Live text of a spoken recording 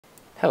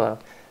Hello,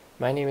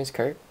 my name is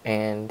Kurt,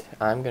 and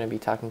I'm going to be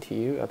talking to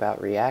you about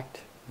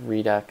React,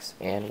 Redux,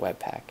 and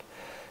Webpack.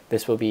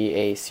 This will be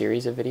a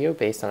series of video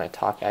based on a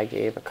talk I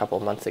gave a couple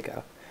months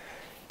ago.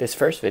 This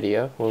first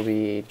video will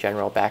be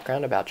general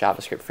background about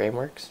JavaScript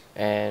frameworks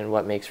and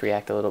what makes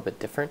React a little bit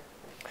different.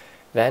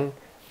 Then,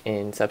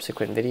 in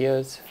subsequent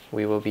videos,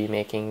 we will be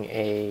making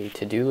a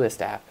to-do list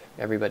app,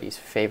 everybody's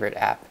favorite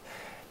app,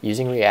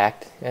 using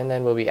React, and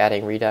then we'll be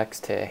adding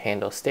Redux to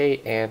handle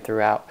state, and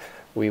throughout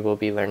we will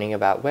be learning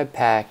about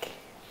Webpack,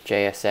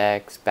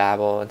 JSX,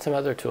 Babel, and some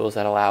other tools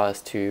that allow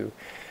us to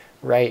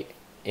write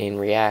in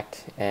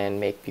React and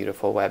make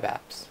beautiful web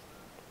apps.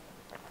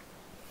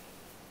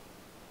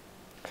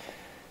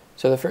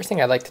 So the first thing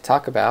I'd like to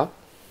talk about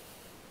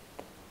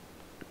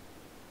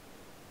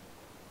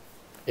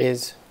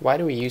is why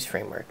do we use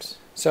frameworks?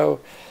 So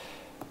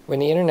when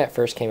the internet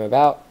first came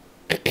about,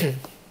 a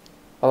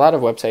lot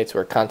of websites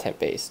were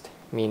content-based,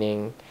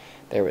 meaning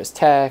there was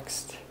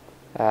text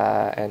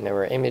and there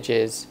were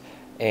images,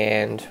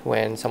 and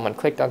when someone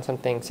clicked on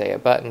something, say a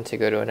button to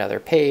go to another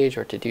page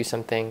or to do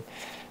something,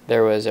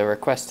 there was a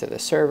request to the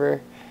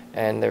server,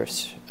 and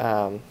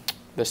the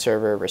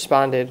server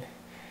responded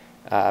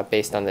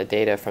based on the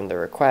data from the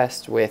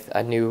request with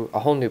a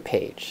whole new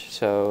page,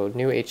 so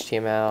new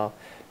HTML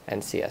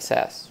and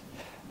CSS.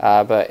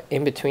 But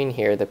in between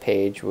here, the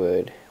page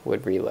would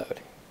reload.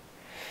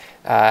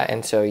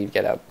 And so you'd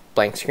get a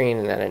blank screen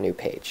and then a new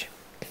page.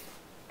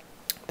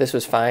 This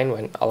was fine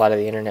when a lot of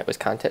the internet was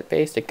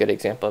content-based. A good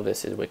example of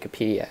this is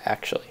Wikipedia,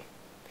 actually.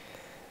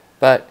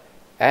 But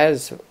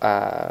as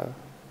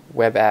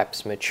web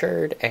apps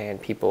matured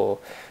and people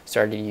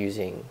started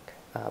using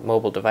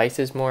mobile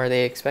devices more,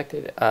 they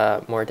expected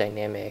a more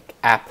dynamic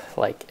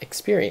app-like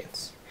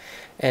experience.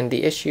 And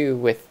the issue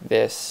with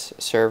this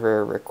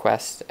server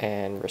request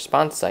and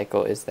response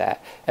cycle is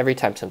that every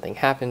time something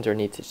happens or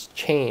needs to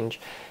change,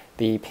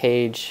 the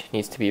page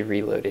needs to be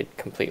reloaded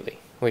completely,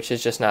 which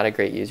is just not a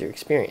great user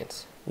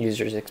experience.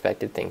 Users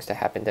expected things to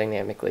happen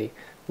dynamically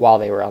while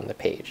they were on the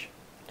page.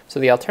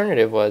 So the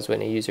alternative was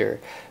when a user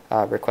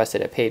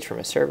requested a page from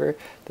a server,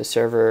 the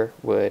server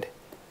would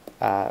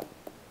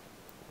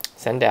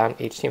send down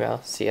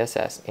HTML,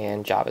 CSS,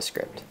 and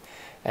JavaScript.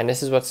 And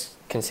this is what's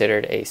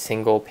considered a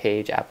single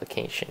page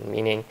application,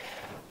 meaning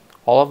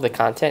all of the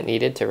content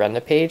needed to run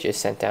the page is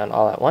sent down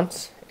all at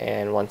once,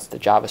 and once the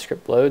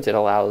JavaScript loads, it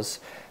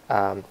allows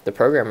the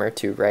programmer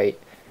to write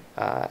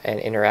and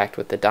interact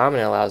with the DOM,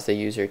 and allows the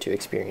user to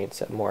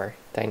experience a more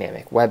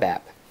dynamic web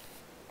app.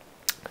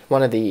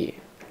 One of the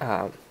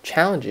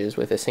challenges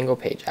with a single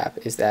page app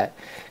is that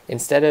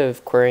instead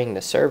of querying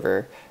the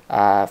server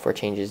for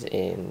changes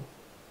in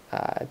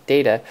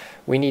data,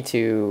 we need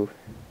to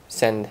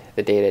send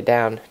the data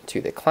down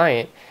to the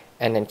client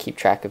and then keep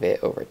track of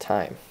it over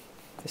time.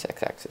 This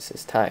x-axis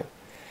is time.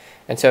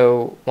 And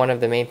so one of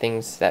the main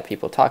things that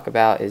people talk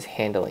about is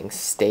handling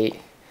state,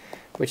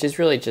 which is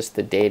really just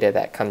the data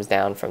that comes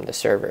down from the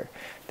server.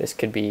 This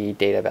could be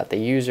data about the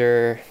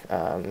user,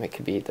 it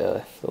could be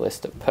the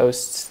list of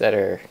posts that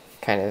are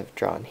kind of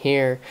drawn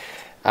here.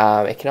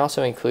 It can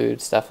also include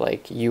stuff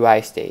like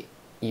UI state,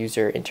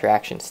 user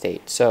interaction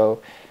state.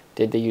 So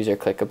did the user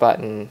click a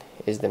button?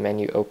 Is the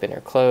menu open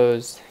or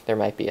closed? There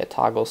might be a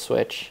toggle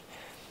switch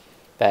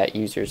that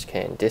users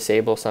can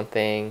disable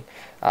something.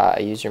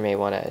 A user may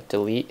want to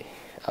delete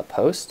a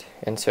post,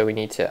 and so we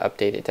need to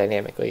update it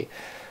dynamically.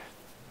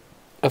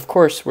 Of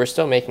course, we're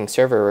still making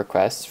server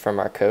requests from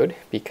our code,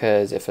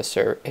 because if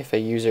a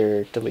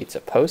user deletes a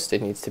post,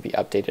 it needs to be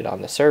updated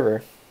on the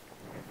server.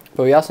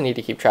 But we also need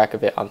to keep track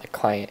of it on the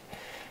client,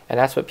 and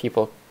that's what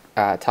people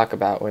talk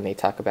about when they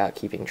talk about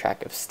keeping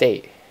track of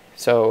state.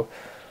 So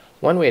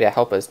one way to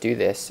help us do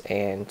this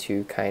and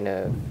to kind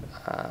of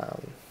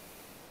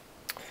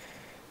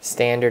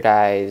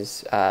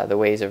standardize the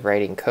ways of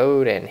writing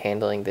code and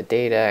handling the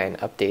data and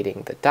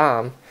updating the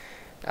DOM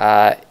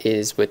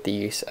is with the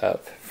use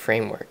of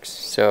frameworks.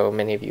 So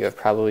many of you have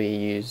probably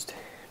used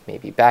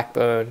maybe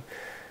Backbone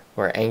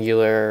or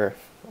Angular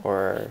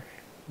or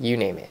you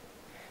name it.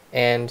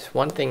 And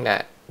one thing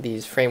that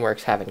these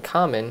frameworks have in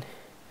common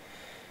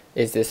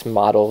is this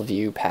model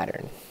view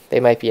pattern. They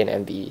might be an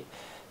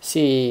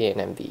MVC,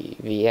 an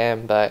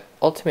MVVM, but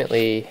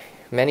ultimately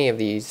many of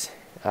these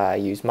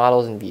use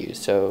models and views.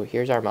 So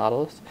here's our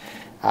models.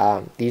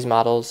 These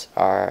models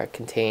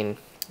contain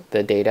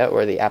the data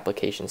or the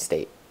application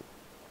state.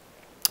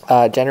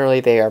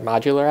 Generally they are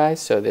modularized,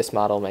 so this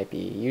model might be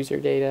user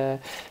data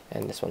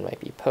and this one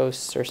might be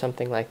posts or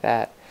something like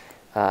that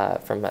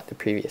from the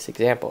previous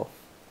example.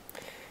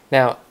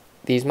 Now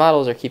these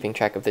models are keeping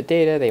track of the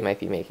data, they might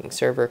be making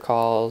server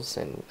calls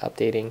and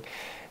updating,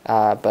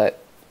 but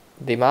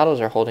the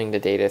models are holding the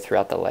data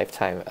throughout the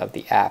lifetime of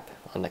the app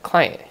on the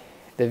client.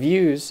 The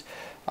views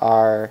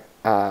are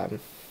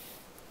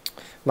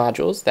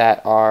modules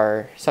that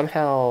are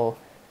somehow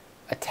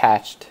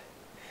attached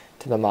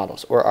to the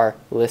models or are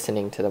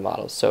listening to the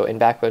models. So in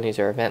Backbone, these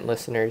are event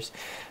listeners.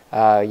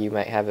 You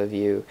might have a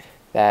view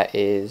that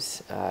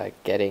is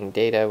getting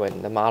data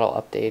when the model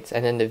updates,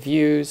 and then the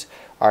views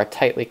are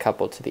tightly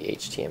coupled to the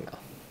HTML.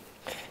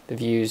 The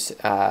views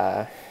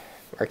are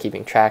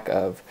keeping track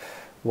of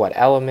what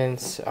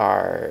elements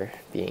are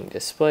being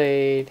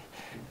displayed.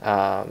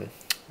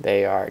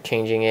 They are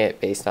changing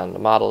it based on the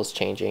models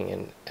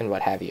changing and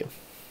what have you.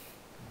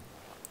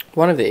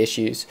 One of the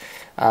issues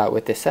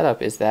with this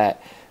setup is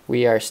that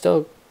we are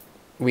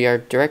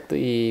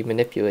directly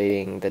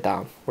manipulating the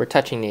DOM. We're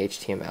touching the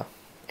HTML.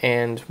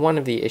 And one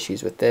of the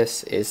issues with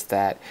this is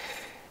that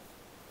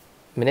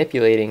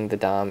manipulating the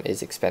DOM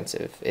is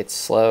expensive. It's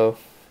slow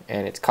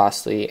and it's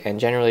costly, and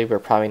generally we're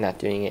probably not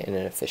doing it in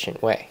an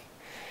efficient way.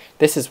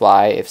 This is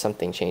why if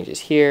something changes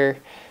here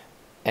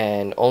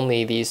and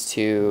only these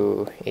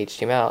two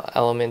HTML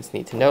elements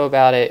need to know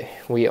about it,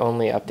 we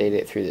only update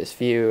it through this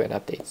view and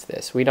updates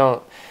this. We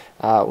don't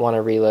want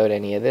to reload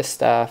any of this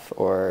stuff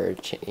or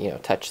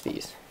touch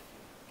these.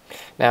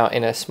 Now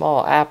in a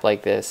small app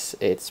like this,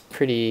 it's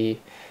pretty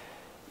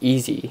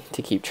easy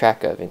to keep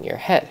track of in your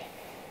head.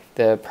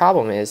 The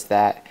problem is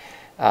that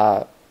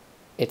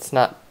it's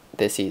not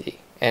this easy,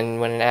 and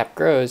when an app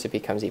grows it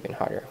becomes even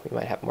harder. We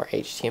might have more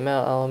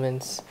HTML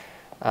elements.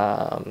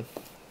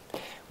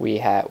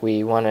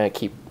 We want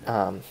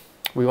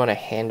to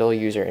handle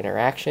user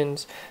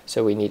interactions,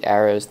 so we need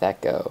arrows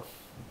that go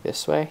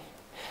this way,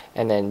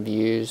 and then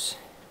views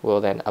will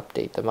then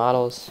update the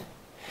models.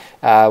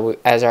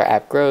 As our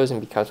app grows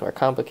and becomes more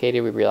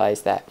complicated, we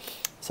realize that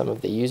some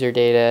of the user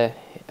data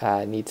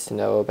needs to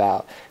know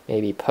about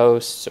maybe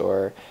posts,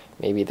 or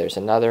maybe there's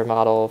another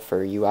model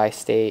for UI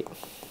state.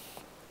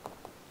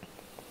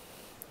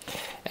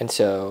 And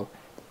so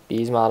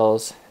these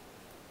models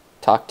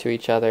talk to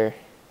each other.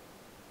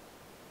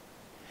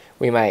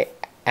 We might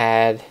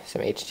add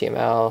some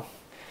HTML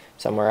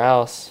somewhere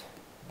else.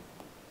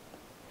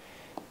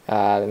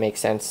 That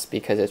makes sense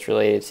because it's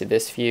related to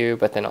this view,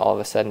 but then all of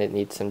a sudden it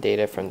needs some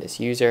data from this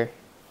user.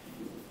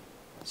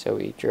 So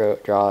we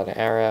draw an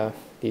arrow.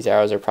 These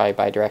arrows are probably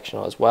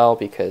bidirectional as well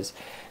because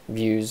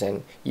views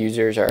and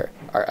users are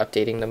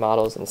updating the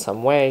models in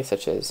some way,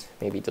 such as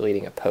maybe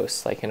deleting a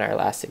post like in our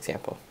last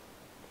example.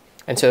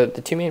 And so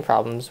the two main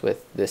problems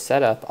with this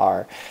setup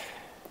are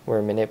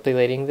we're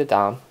manipulating the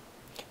DOM,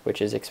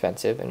 which is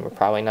expensive, and we're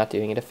probably not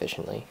doing it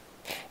efficiently.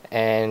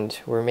 And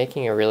we're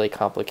creating a really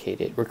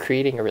complicated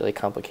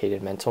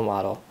mental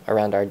model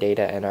around our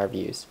data and our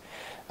views.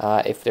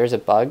 If there's a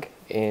bug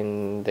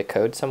in the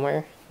code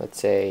somewhere, let's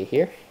say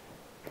here,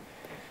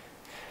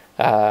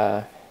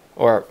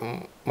 or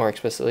more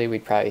explicitly,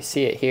 we'd probably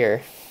see it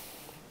here.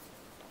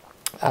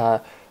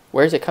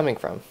 Where's it coming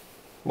from?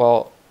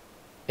 Well,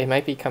 it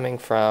might be coming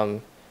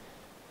from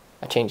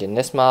a change in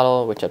this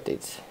model, which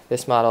updates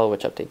this model,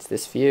 which updates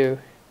this view.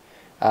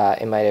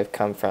 It might have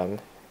come from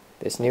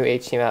this new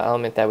HTML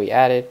element that we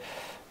added,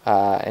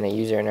 and a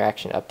user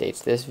interaction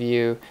updates this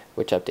view,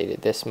 which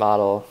updated this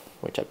model,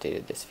 which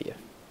updated this view.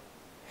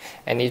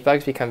 And these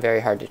bugs become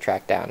very hard to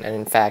track down. And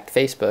in fact,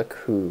 Facebook,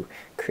 who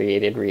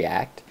created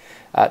React,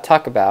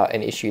 talk about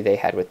an issue they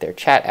had with their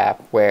chat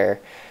app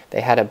where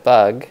they had a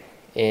bug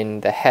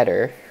in the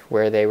header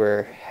where they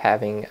were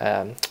having,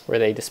 where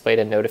they displayed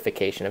a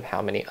notification of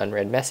how many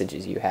unread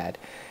messages you had.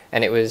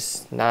 And it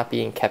was not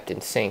being kept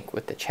in sync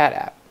with the chat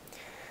app.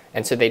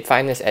 And so they'd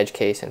find this edge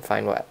case and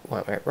find what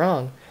went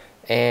wrong,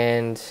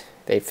 and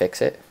they'd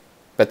fix it.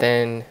 But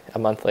then a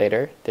month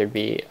later, there'd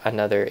be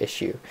another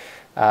issue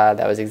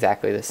that was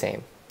exactly the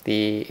same.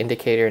 The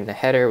indicator in the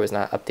header was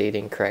not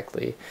updating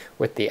correctly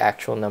with the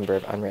actual number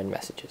of unread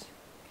messages.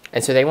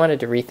 And so they wanted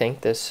to rethink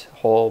this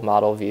whole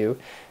model view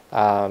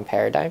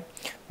paradigm,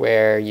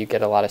 where you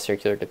get a lot of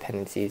circular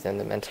dependencies and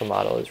the mental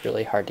model is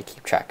really hard to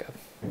keep track of.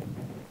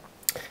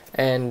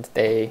 And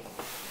they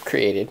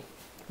created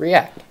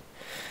React.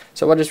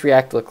 So what does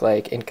React look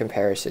like in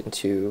comparison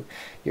to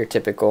your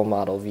typical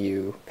model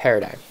view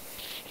paradigm?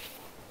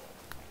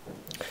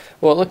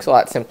 Well, it looks a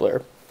lot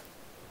simpler,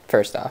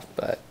 first off,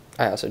 but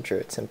I also drew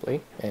it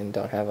simply and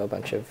don't have a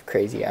bunch of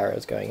crazy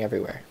arrows going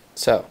everywhere.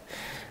 So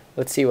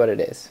let's see what it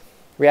is.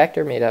 React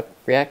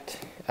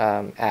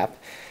app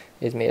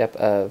is made up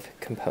of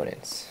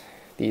components.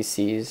 These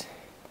C's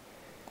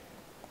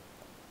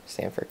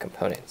stand for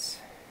components.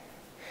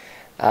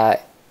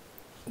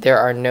 There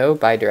are no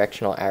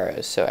bidirectional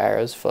arrows, so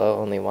arrows flow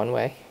only one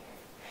way.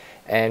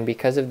 And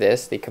because of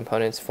this, the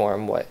components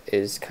form what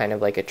is kind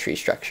of like a tree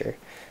structure.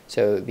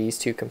 So these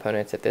two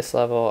components at this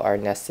level are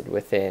nested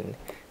within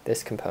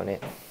this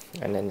component,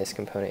 and then this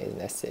component is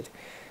nested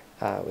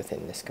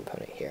within this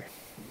component here.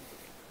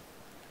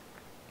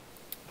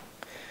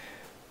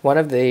 One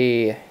of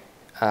the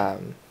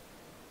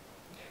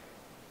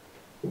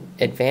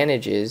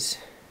advantages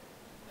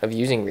of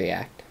using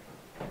React,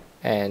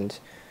 and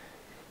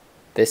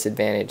this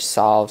advantage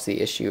solves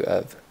the issue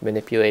of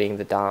manipulating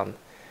the DOM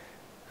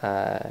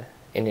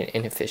in an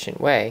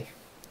inefficient way,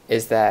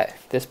 is that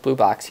this blue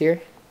box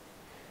here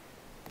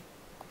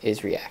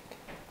is React.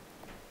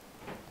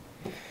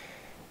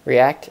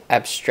 React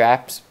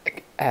abstracts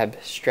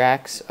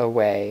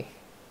away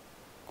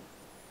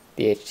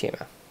the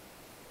HTML.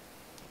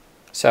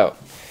 So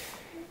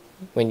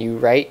when you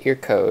write your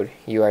code,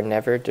 you are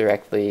never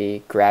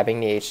directly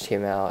grabbing the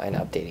HTML and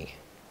updating it.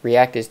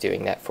 React is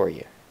doing that for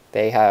you.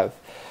 They have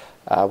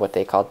what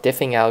they call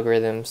diffing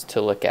algorithms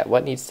to look at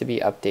what needs to be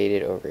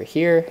updated over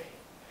here.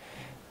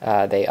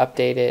 They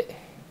update it,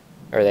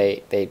 or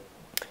they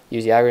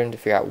use the algorithm to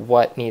figure out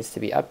what needs to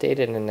be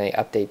updated, and then they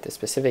update the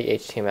specific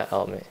HTML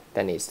element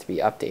that needs to be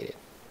updated.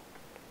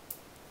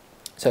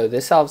 So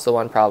this solves the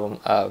one problem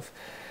of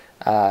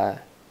not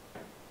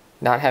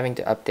having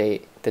to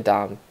update the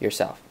DOM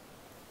yourself.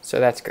 So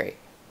that's great.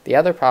 The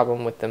other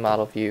problem with the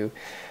model view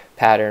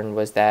pattern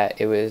was that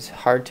it was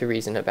hard to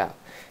reason about.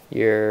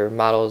 Your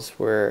models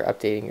were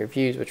updating your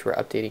views, which were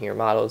updating your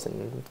models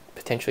in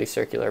potentially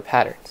circular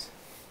patterns.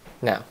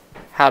 Now,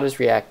 how does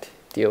React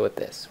deal with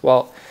this?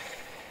 Well,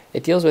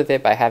 it deals with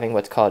it by having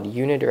what's called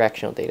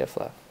unidirectional data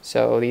flow.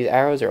 So these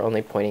arrows are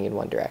only pointing in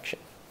one direction.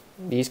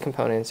 These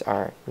components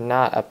are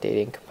not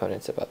updating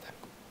components above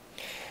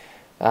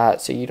them.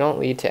 So you don't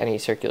lead to any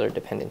circular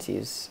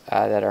dependencies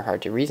that are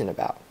hard to reason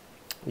about.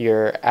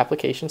 Your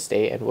application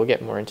state, and we'll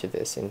get more into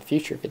this in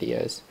future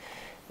videos,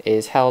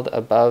 is held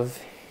above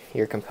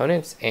your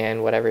components,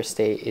 and whatever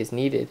state is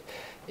needed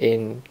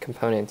in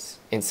components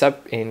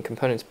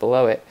components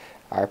below it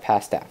are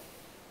passed down.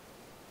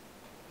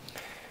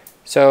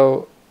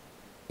 So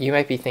you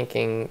might be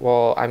thinking,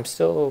 well, I'm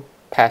still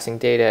passing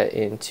data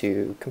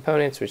into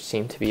components, which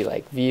seem to be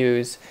like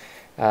views,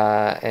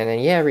 and then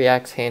yeah,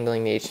 React's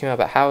handling the HTML,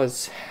 but how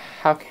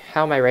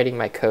am I writing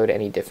my code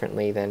any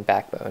differently than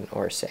Backbone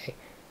or say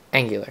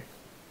Angular?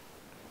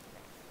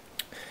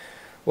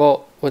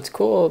 Well, what's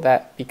cool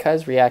that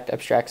because React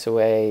abstracts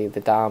away the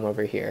DOM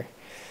over here,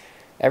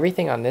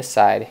 everything on this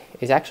side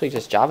is actually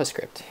just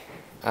JavaScript.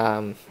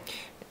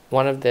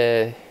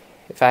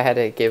 If I had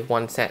to give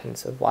one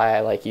sentence of why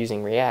I like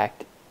using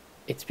React,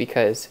 it's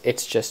because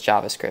it's just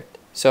JavaScript.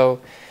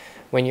 So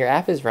when your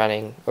app is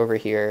running over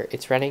here,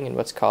 it's running in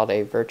what's called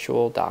a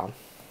virtual DOM.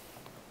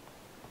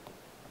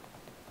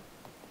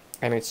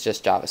 And it's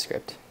just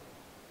JavaScript.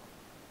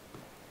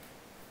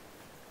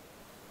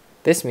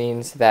 This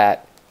means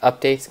that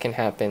updates can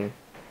happen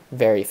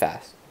very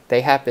fast.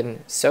 They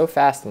happen so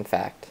fast, in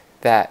fact,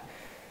 that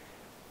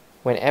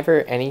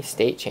whenever any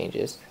state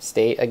changes,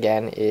 state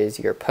again is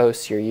your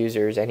posts, your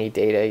users, any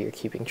data you're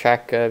keeping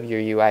track of, your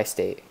UI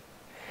state.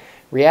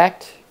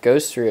 React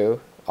goes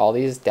through all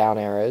these down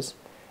arrows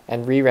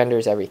and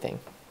re-renders everything.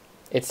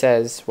 It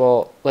says,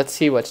 well, let's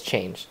see what's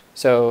changed.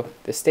 So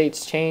the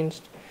state's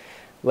changed,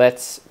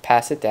 let's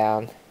pass it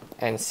down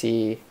and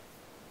see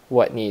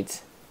what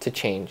needs to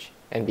change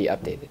and be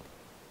updated.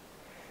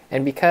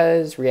 And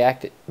because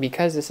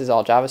this is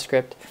all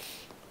JavaScript,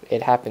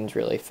 it happens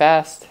really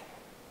fast.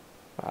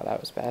 Wow,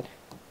 that was bad.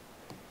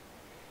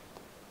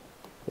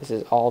 This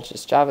is all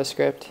just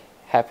JavaScript,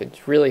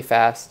 happens really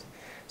fast.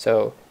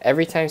 So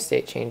every time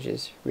state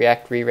changes,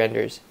 React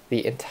re-renders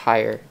the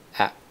entire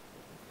app.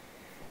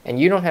 And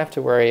you don't have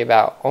to worry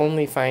about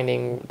only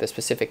finding the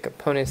specific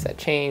components that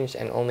changed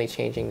and only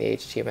changing the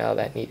HTML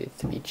that needed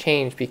to be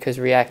changed, because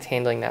React's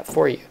handling that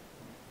for you.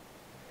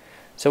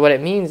 So what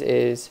it means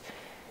is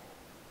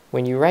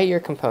when you write your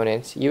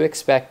components, you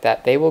expect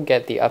that they will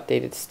get the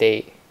updated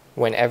state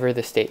whenever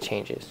the state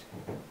changes.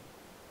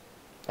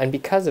 And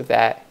because of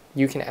that,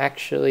 you can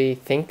actually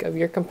think of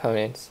your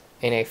components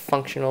in a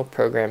functional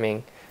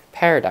programming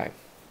paradigm.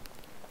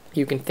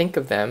 You can think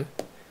of them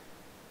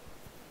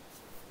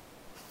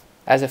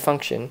as a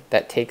function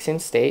that takes in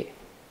state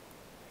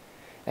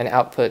and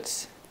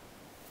outputs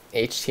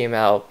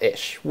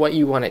HTML-ish, what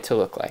you want it to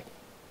look like.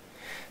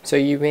 So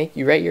you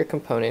write your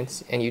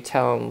components and you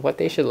tell them what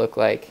they should look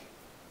like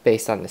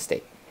based on the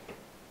state.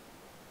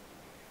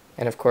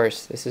 And of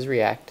course, this is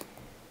React.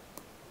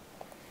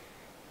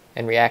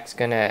 And React's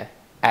going to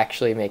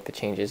actually make the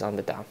changes on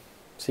the DOM,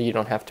 so you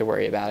don't have to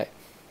worry about it.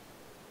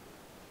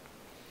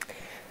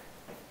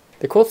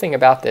 The cool thing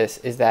about this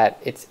is that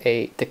it's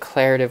a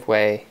declarative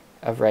way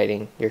of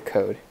writing your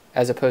code,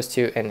 as opposed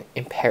to an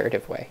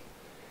imperative way.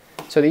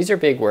 So these are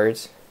big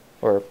words,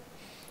 or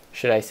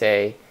should I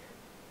say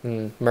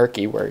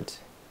murky words.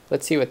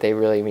 Let's see what they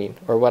really mean,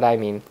 or what I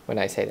mean when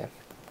I say them.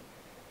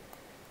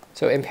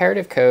 So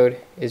imperative code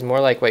is more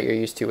like what you're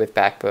used to with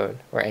Backbone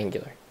or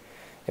Angular.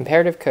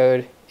 Imperative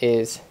code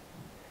is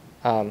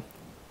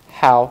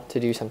how to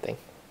do something.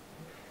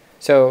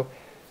 So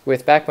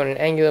with Backbone and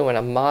Angular, when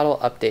a model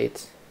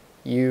updates,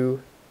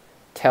 you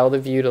tell the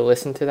view to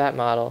listen to that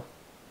model,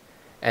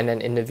 and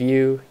then in the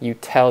view, you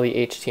tell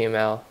the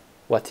HTML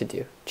what to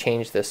do.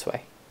 Change this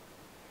way.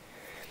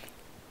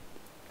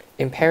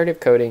 Imperative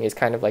coding is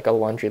kind of like a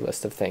laundry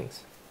list of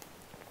things.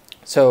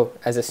 So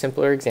as a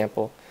simpler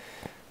example,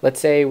 let's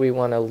say we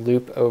want to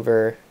loop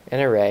over an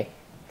array,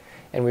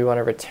 and we want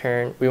to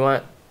return, we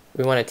want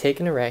to take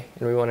an array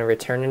and we want to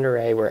return an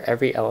array where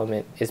every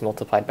element is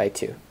multiplied by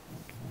 2.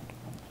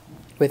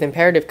 With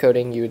imperative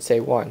coding, you would say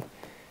 1,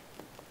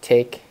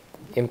 take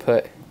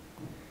input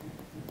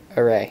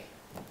array.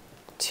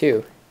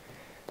 2,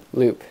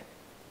 loop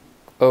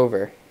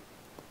over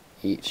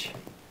each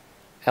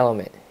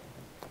element.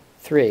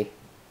 3,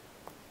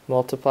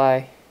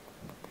 multiply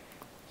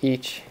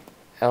each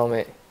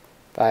element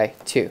by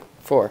 2.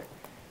 4,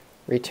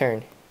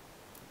 return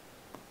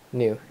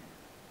new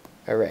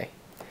array.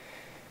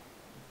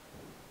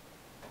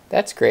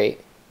 That's great,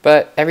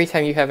 but every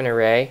time you have an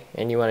array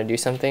and you want to do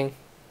something,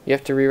 you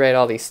have to rewrite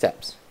all these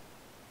steps.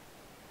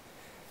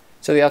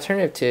 So the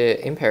alternative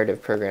to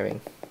imperative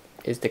programming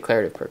is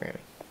declarative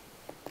programming.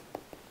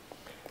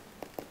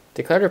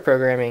 Declarative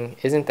programming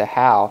isn't the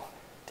how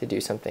to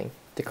do something.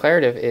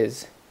 Declarative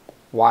is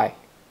why.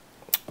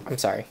 I'm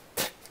sorry.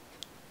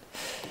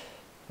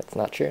 That's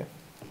not true.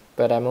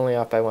 But I'm only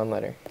off by one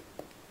letter.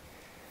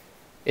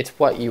 It's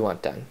what you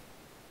want done.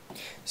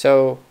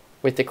 So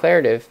with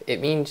declarative, it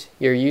means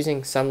you're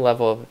using some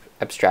level of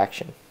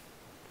abstraction.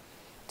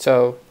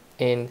 So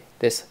in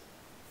this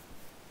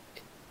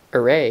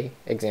array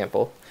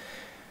example,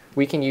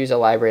 we can use a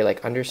library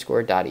like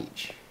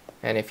 _.each.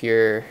 And if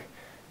you're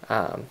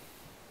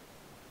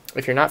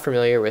not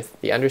familiar with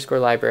the underscore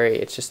library,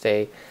 it's just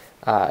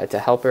it's a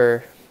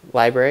helper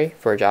library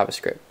for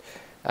JavaScript,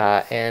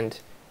 and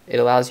it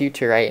allows you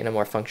to write in a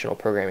more functional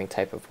programming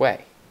type of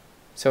way.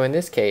 So in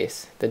this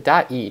case,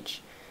 the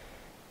 .each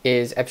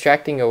is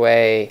abstracting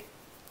away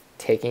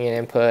taking an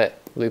input,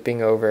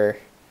 looping over,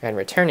 and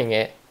returning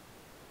it,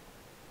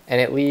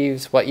 and it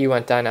leaves what you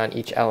want done on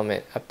each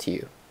element up to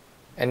you.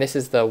 And this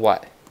is the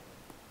what.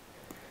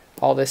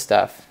 All this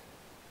stuff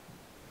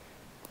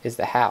is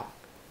the how.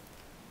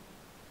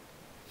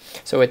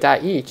 So with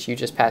 .each, you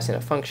just pass in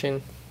a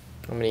function.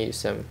 I'm going to use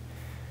some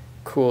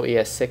cool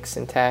ES6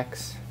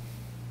 syntax.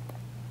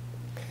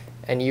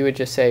 And you would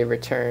just say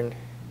return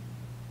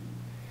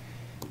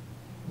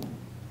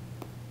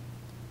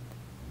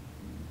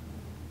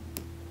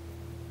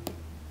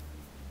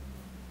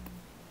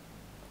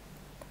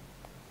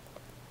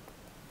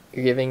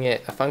you're giving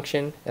it a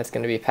function that's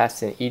going to be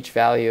passed in each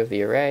value of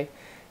the array,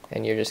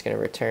 and you're just going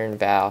to return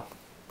val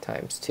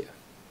times 2.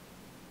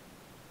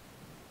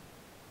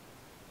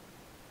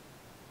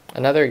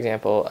 Another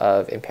example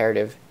of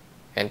imperative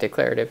and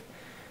declarative.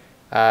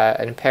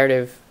 An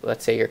imperative,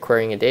 let's say you're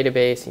querying a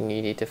database and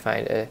you need to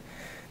find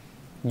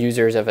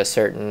users of a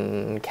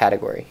certain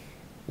category.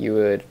 You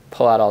would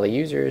pull out all the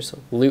users,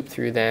 loop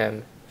through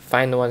them,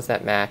 find the ones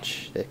that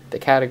match the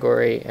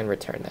category, and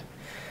return them.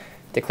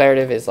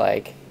 Declarative is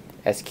like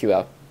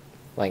SQL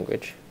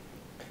language,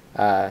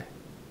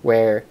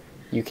 where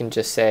you can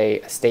just say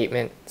a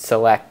statement,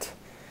 select,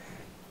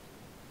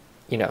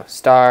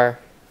 star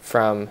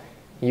from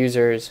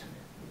users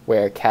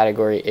where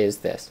category is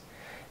this.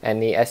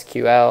 And the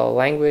SQL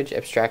language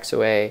abstracts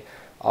away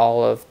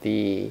all of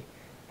the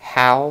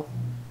how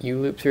you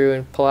loop through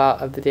and pull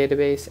out of the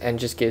database and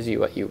just gives you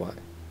what you want.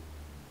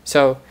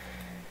 So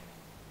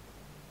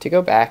to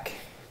go back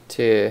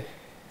to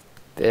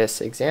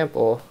this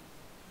example,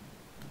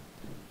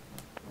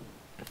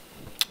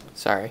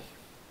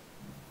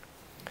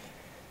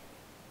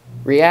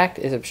 React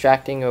is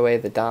abstracting away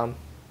the DOM,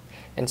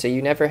 and so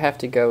you never have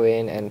to go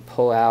in and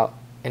pull out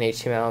an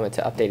HTML element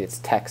to update its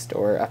text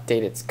or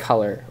update its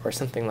color or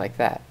something like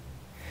that.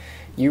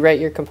 You write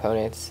your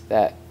components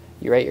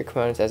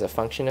as a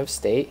function of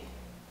state,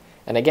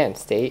 and again,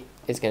 state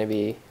is going to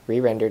be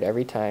re-rendered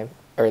every time,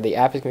 or the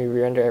app is going to be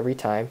re-rendered every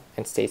time,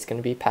 and state's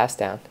going to be passed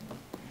down,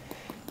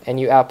 and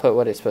you output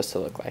what it's supposed to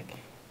look like.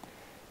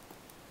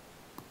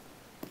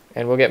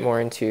 And we'll get more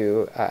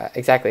into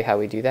exactly how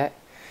we do that.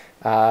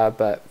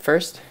 But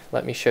first,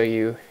 let me show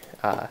you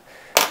a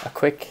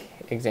quick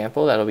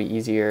example that'll be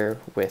easier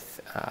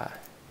with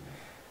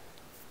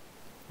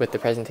the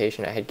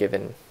presentation I had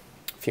given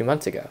a few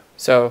months ago.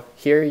 So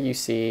here you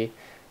see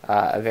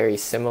a very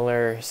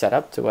similar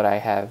setup to what I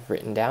have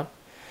written down,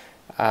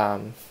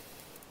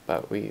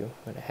 but we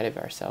went ahead of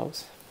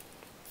ourselves.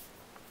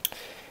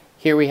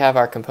 Here we have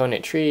our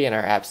component tree and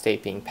our app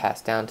state being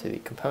passed down to the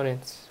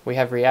components. We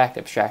have React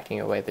abstracting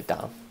away the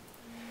DOM.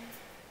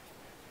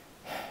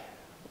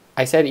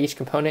 I said each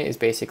component is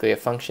basically a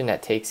function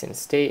that takes in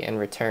state and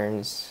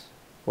returns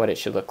what it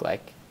should look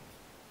like.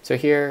 So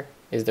here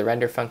is the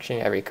render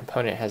function. Every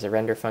component has a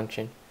render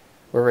function.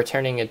 We're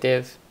returning a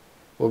div.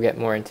 We'll get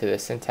more into the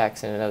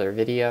syntax in another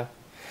video.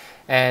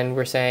 And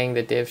we're saying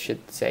the div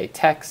should say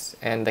text,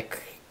 and the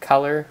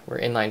color, we're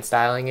inline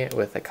styling it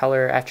with a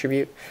color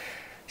attribute,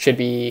 should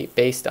be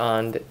based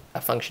on a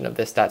function of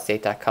this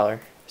 .state.color.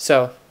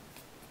 So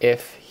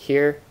if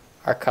here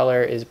our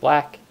color is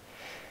black,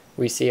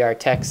 we see our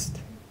text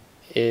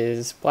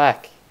is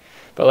black.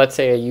 But let's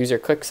say a user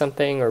clicks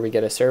something or we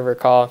get a server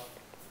call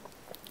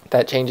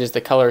that changes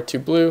the color to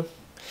blue.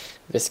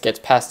 This gets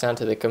passed down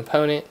to the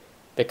component.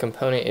 The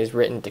component is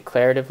written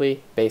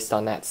declaratively based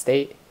on that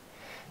state.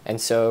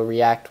 And so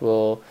React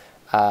will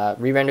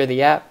re-render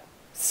the app,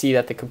 see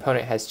that the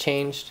component has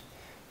changed.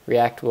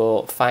 React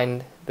will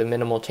find the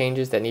minimal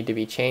changes that need to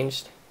be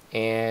changed.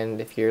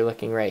 And if you're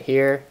looking right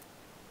here,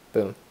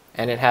 boom.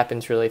 And it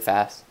happens really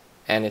fast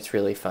and it's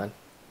really fun.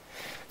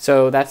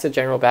 So that's the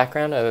general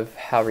background of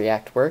how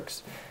React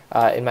works.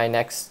 In my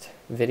next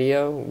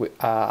video,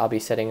 I'll be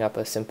setting up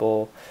a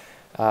simple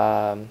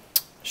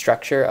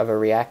structure of a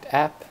React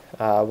app.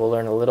 We'll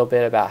learn a little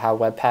bit about how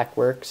Webpack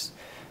works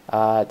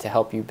to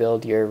help you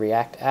build your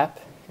React app,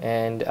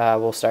 and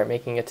we'll start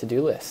making a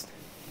to-do list.